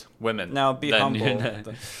loves women. Now be humble.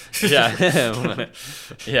 Yeah,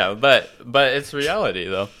 yeah, but it's reality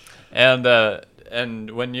though, and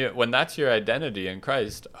and when that's your identity in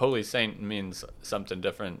Christ, holy saint means something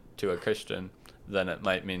different to a Christian than it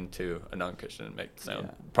might mean to a non-Christian. It makes it sound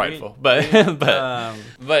prideful, but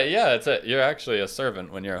you're actually a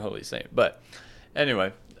servant when you're a holy saint. But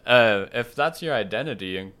anyway, if that's your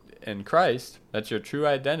identity in Christ, that's your true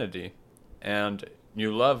identity, and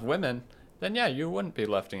you love women, then yeah, you wouldn't be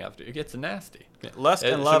lusting after. It gets nasty. Lust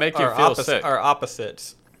and love are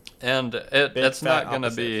opposites. And it's not going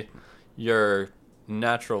to be your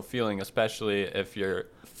natural feeling, especially if you're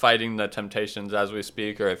fighting the temptations as we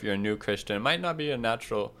speak, or if you're a new Christian. It might not be a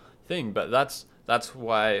natural thing, but that's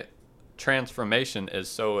why transformation is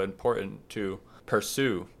so important to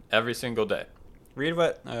pursue every single day. Read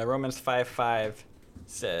what Romans 5:5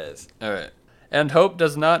 says. All right. And hope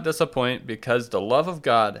does not disappoint, because the love of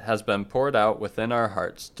God has been poured out within our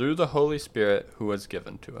hearts through the Holy Spirit who was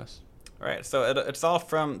given to us. All right. So this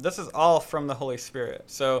is all from the Holy Spirit.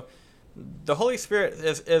 So the Holy Spirit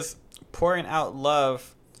is pouring out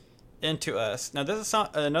love into us. Now, this is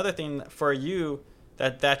another thing for you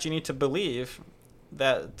that you need to believe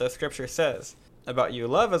that the Scripture says about you.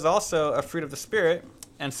 Love is also a fruit of the Spirit,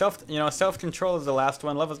 and self-control is the last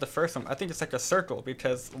one. Love is the first one. I think it's like a circle,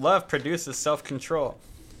 because love produces self-control.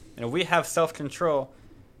 We have self-control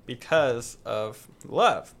because of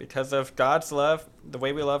love, because of God's love, the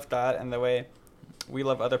way we love God, and the way we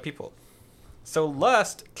love other people. So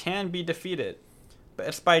lust can be defeated, but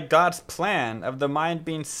it's by God's plan of the mind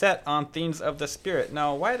being set on things of the Spirit.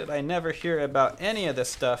 Now, why did I never hear about any of this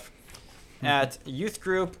stuff at youth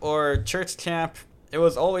group or church camp? It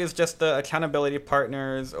was always just the accountability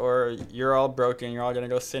partners, or you're all broken, you're all going to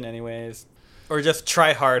go sin anyways. Or just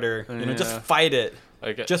try harder, just fight it.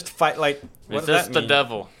 Okay. Just fight, like, what does that mean? Resist the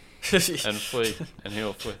devil and flee, and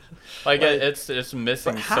he'll flee. Like, it's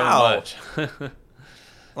missing so much.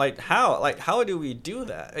 Like, how do we do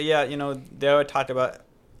that? Yeah, they would talk about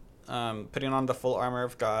putting on the full armor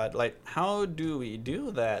of God. Like, how do we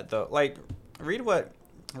do that, though? Like, read what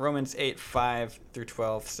Romans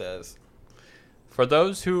 8:5-12 says. For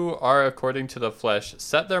those who are according to the flesh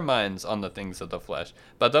set their minds on the things of the flesh,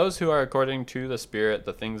 but those who are according to the Spirit,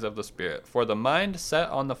 the things of the Spirit. For the mind set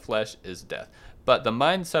on the flesh is death, but the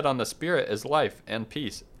mind set on the Spirit is life and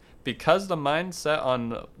peace. Because the mind set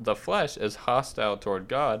on the flesh is hostile toward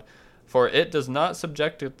God, for it does not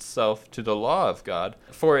subject itself to the law of God,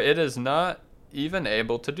 for it is not even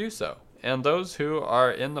able to do so. And those who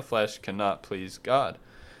are in the flesh cannot please God.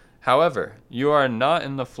 However, you are not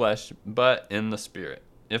in the flesh, but in the Spirit,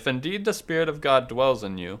 if indeed the Spirit of God dwells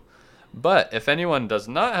in you. But if anyone does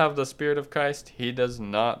not have the Spirit of Christ, he does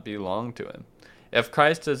not belong to him. If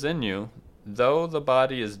Christ is in you, though the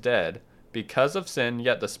body is dead because of sin,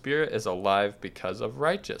 yet the Spirit is alive because of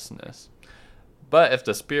righteousness. But if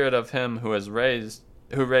the Spirit of him who raised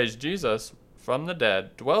Jesus from the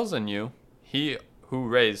dead dwells in you, he who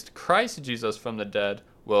raised Christ Jesus from the dead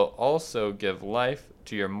will also give life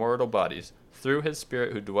to your mortal bodies through his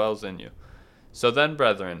Spirit who dwells in you. So then,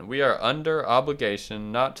 brethren, we are under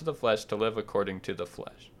obligation not to the flesh to live according to the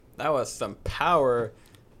flesh. That was some power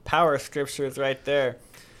scriptures right there.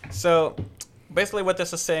 So basically what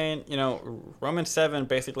this is saying, Romans 7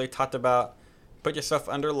 basically talked about put yourself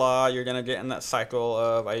under law. You're going to get in that cycle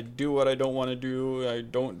of I do what I don't want to do. I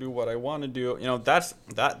don't do what I want to do. That's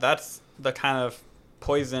the kind of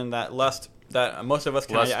poison that lust that most of us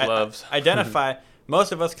can identify.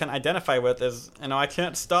 Most of us can identify with is, I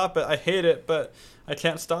can't stop it. I hate it, but I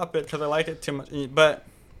can't stop it because I like it too much. But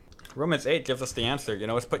Romans 8 gives us the answer.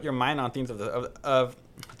 It's put your mind on things of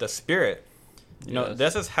the Spirit. Yes.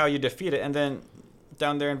 This is how you defeat it. And then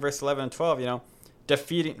down there in verse 11 and 12,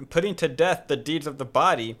 putting to death the deeds of the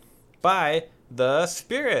body by the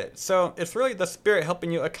Spirit. So it's really the Spirit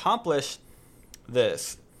helping you accomplish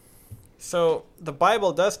this. So the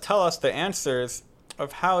Bible does tell us the answers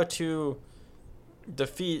of how to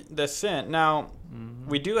defeat the sin. Now,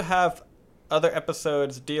 we do have other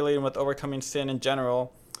episodes dealing with overcoming sin in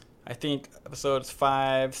general. I think episodes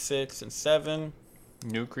 5, 6, and 7.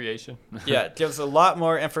 New creation. Yeah, it gives a lot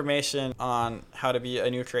more information on how to be a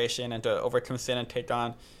new creation and to overcome sin and take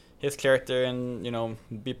on his character and,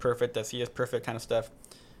 be perfect as he is perfect kind of stuff.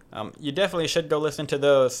 You definitely should go listen to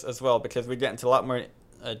those as well, because we get into a lot more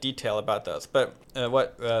detail about those. But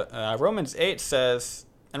what Romans 8 says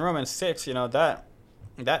and Romans 6,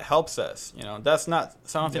 that helps us. That's not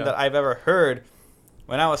something that I've ever heard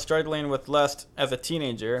when I was struggling with lust as a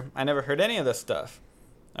teenager. I never heard any of this stuff.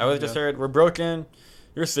 I always just heard, we're broken,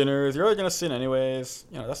 you're sinners, you're always going to sin anyways.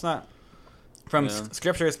 That's not from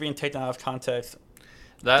scriptures being taken out of context.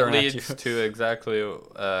 That leads to exactly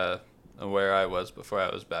where I was before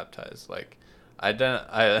I was baptized. Like, I didn't.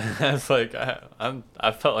 I was like,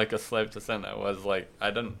 I felt like a slave to sin. I was like, I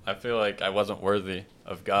didn't. I feel like I wasn't worthy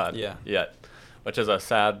of God. Yeah. Yet, which is a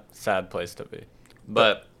sad place to be.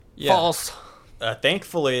 But yeah. false.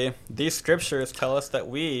 Thankfully, these scriptures tell us that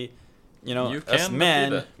we, You us can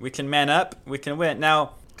men, defeat it. we can man up, we can win.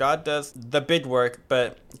 Now, God does the big work,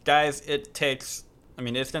 but guys, it's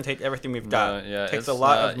going to take everything we've got. Yeah, it takes it's a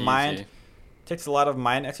lot not of mind. easy. Takes a lot of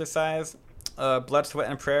mind exercise, blood, sweat,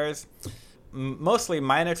 and prayers. Mostly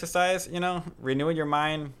mind exercise, renewing your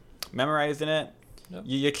mind, memorizing it. Yep.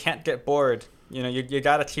 You can't get bored. You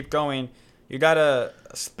got to keep going. You got to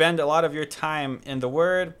spend a lot of your time in the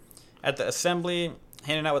Word, at the assembly,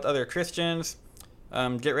 hanging out with other Christians.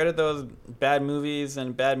 Get rid of those bad movies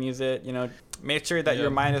and bad music. Make sure that your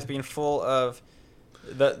mind is being full of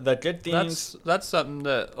the good things. That's something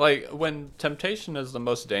that, like, when temptation is the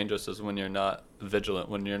most dangerous is when you're not vigilant,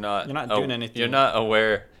 when you're not doing anything. You're not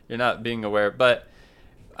aware. You're not being aware. But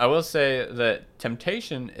I will say that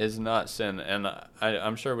temptation is not sin, and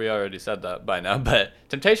I'm sure we already said that by now. But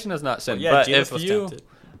temptation is not sin. Well, yeah, but Jesus if was you tempted.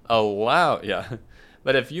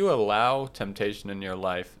 but if you allow temptation in your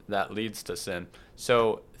life, that leads to sin.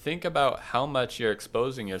 So think about how much you're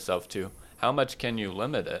exposing yourself to. How much can you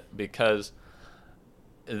limit it? Because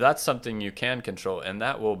that's something you can control, and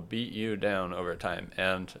that will beat you down over time.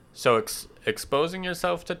 And so exposing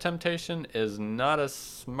yourself to temptation is not a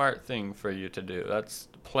smart thing for you to do. That's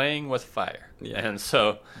playing with fire. Yeah. And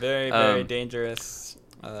so Very, very dangerous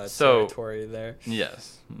territory there.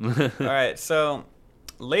 Yes. All right, so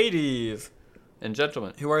ladies And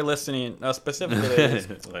gentlemen. who are listening, specifically ladies,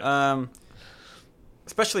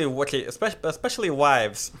 especially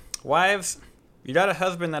wives. Wives, you got a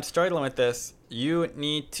husband that's struggling with this. You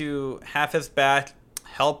need to have his back,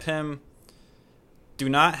 help him. Do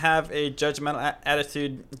not have a judgmental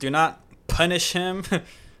attitude. Do not punish him.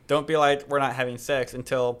 Don't be like, we're not having sex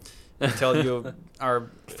until you are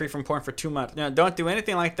free from porn for 2 months. Don't do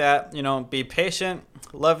anything like that. Be patient,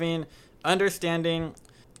 loving, understanding.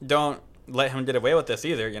 Don't let him get away with this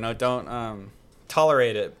either. Don't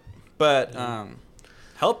tolerate it. But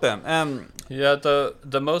help him. Yeah,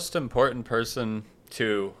 the most important person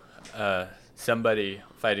to somebody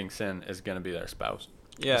fighting sin is going to be their spouse.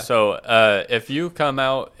 Yeah. So if you come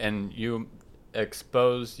out and you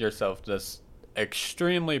expose yourself to this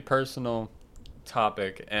extremely personal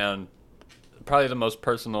topic and probably the most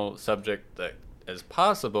personal subject that is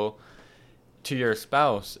possible to your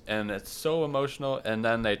spouse, and it's so emotional, and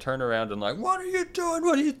then they turn around and like, what are you doing?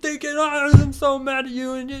 What are you thinking? I'm so mad at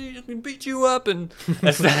you, and you beat you up, and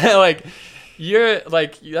it's like you're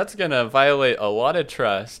like, that's gonna violate a lot of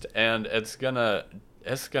trust, and it's gonna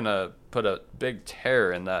put a big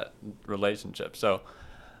tear in that relationship. So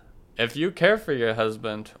if you care for your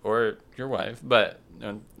husband or your wife, but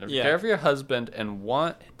if you care for your husband and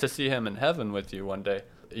want to see him in heaven with you one day,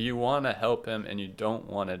 you want to help him, and you don't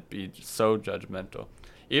want to be so judgmental.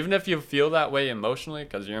 Even if you feel that way emotionally,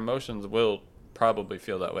 because your emotions will probably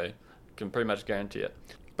feel that way. Can pretty much guarantee it.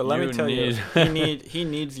 But let me tell you, he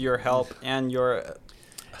needs your help and your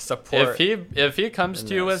support. If he comes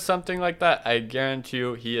to you with something like that, I guarantee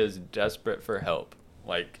you he is desperate for help.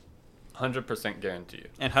 Like, 100% guarantee you.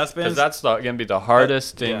 And husbands, because that's going to be the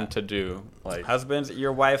hardest thing to do. Like, husbands,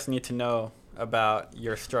 your wives need to know about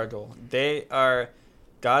your struggle. They are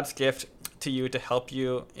God's gift to you to help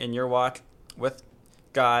you in your walk with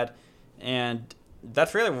God, and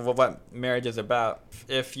that's really what marriage is about.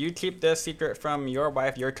 If you keep this secret from your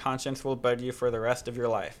wife, your conscience will bug you for the rest of your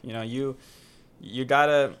life. You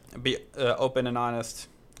gotta be open and honest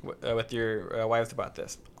with your wives about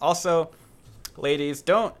this. Also, ladies,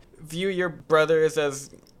 don't view your brothers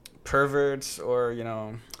as perverts or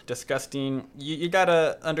disgusting. You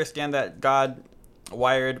gotta understand that God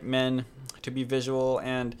wired men to be visual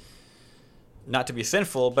and not to be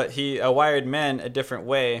sinful, but he wired men a different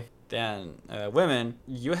way than women.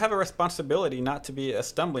 You have a responsibility not to be a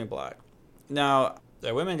stumbling block. Now,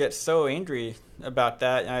 women get so angry about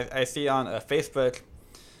that. And I see on Facebook,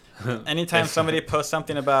 anytime somebody posts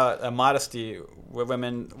something about modesty, where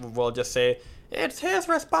women will just say, it's his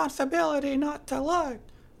responsibility not to look,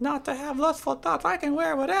 not to have lustful thoughts. I can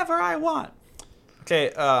wear whatever I want.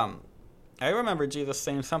 Okay, I remember Jesus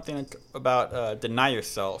saying something about deny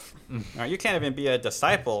yourself. You can't even be a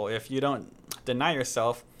disciple if you don't deny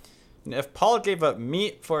yourself. And if Paul gave up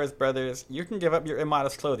meat for his brothers, you can give up your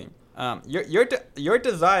immodest clothing. Your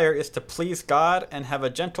desire is to please God and have a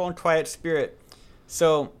gentle and quiet spirit.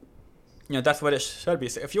 So, that's what it should be.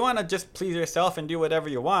 So if you want to just please yourself and do whatever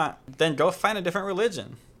you want, then go find a different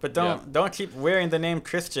religion. But don't keep wearing the name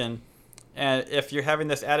Christian And if you're having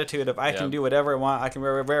this attitude of I can Yep. do whatever I want, I can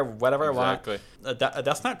wear whatever Exactly. I want,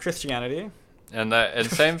 that's not Christianity. And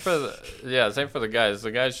same for the guys.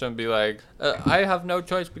 The guys shouldn't be like, I have no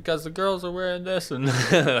choice because the girls are wearing this, and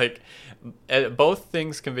like, both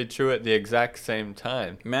things can be true at the exact same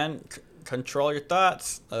time. Men, control your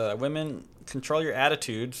thoughts. Women, control your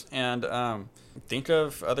attitudes, and think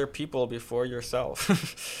of other people before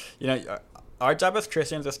yourself. Our job as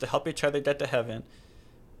Christians is to help each other get to heaven,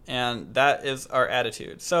 and that is our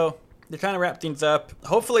attitude. So to kind of wrap things up,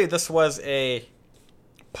 hopefully this was a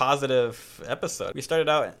positive episode. We started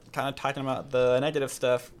out kind of talking about the negative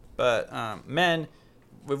stuff, but men,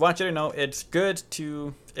 we want you to know it's good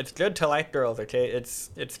to like girls. Okay,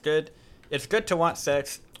 it's good to want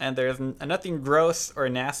sex, and there's nothing gross or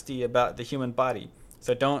nasty about the human body.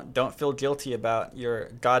 So don't feel guilty about your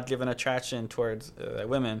God-given attraction towards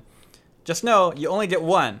women. Just know you only get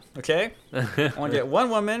one. Okay, only get one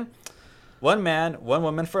woman, one man, one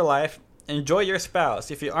woman for life. Enjoy your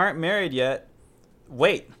spouse. If you aren't married yet,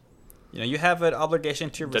 wait. You have an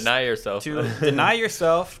obligation to Deny yourself. To deny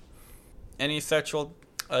yourself any sexual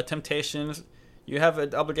temptations. You have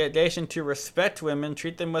an obligation to respect women,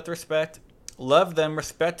 treat them with respect, love them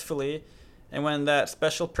respectfully, and when that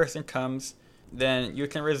special person comes, then you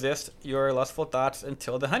can resist your lustful thoughts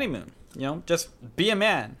until the honeymoon. Just be a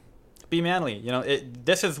man. Be manly.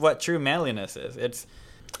 This is what true manliness is. It's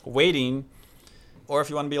waiting. Or if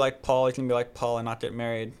you want to be like Paul, you can be like Paul and not get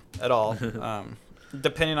married at all.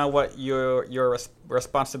 Depending on what your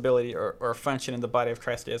responsibility or function in the body of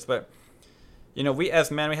Christ is. But, we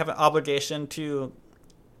as men, we have an obligation to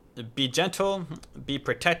be gentle, be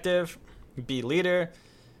protective, be leader,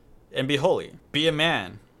 and be holy. Be a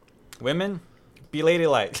man. Women, be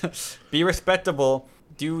ladylike. Be respectable.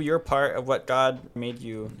 Do your part of what God made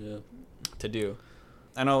you to do.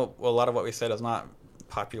 I know a lot of what we said is not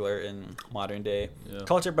popular in modern day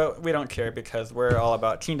culture, but we don't care because we're all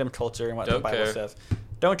about kingdom culture and what the Bible says.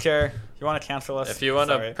 Don't care. If you want to cancel us, if you want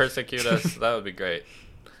to persecute us, that would be great.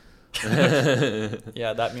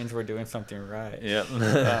 Yeah, that means we're doing something right.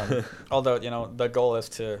 Yeah. Although the goal is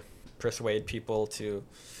to persuade people to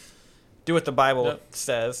do what the Bible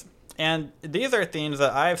says, and these are things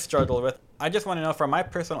that I've struggled with. I just want to know from my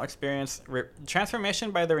personal experience, transformation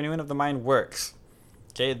by the renewing of the mind works.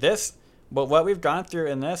 Okay, but what we've gone through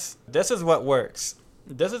in this is what works.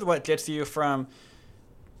 This is what gets you from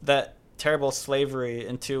that terrible slavery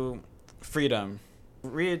into freedom.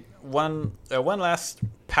 Read one last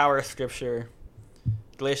power scripture,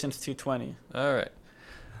 Galatians 2:20. All right.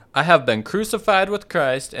 I have been crucified with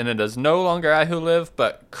Christ, and it is no longer I who live,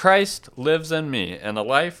 but Christ lives in me. And the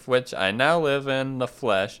life which I now live in the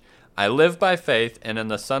flesh, I live by faith and in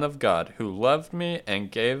the Son of God, who loved me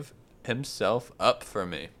and gave himself up for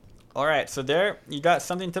me. All right, so there you got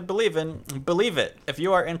something to believe in. Believe it. If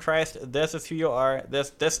you are in Christ, this is who you are.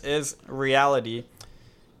 This is reality.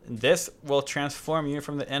 This will transform you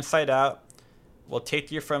from the inside out. Will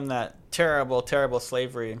take you from that terrible, terrible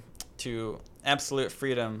slavery to absolute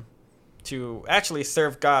freedom, to actually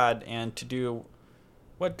serve God and to do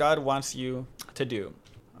what God wants you to do.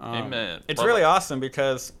 Amen. It's really awesome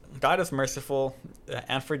because God is merciful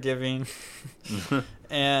and forgiving,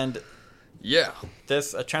 and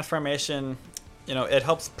this transformation, it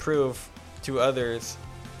helps prove to others,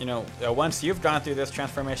 once you've gone through this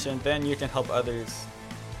transformation, then you can help others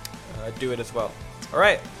do it as well. All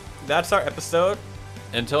right, that's our episode.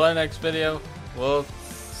 Until our next video, we'll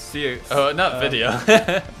see you. Oh, not video.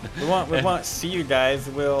 we won't see you guys.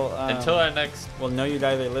 We'll until our next. We'll know you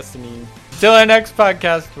guys are listening. Till our next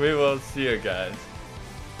podcast, we will see you guys.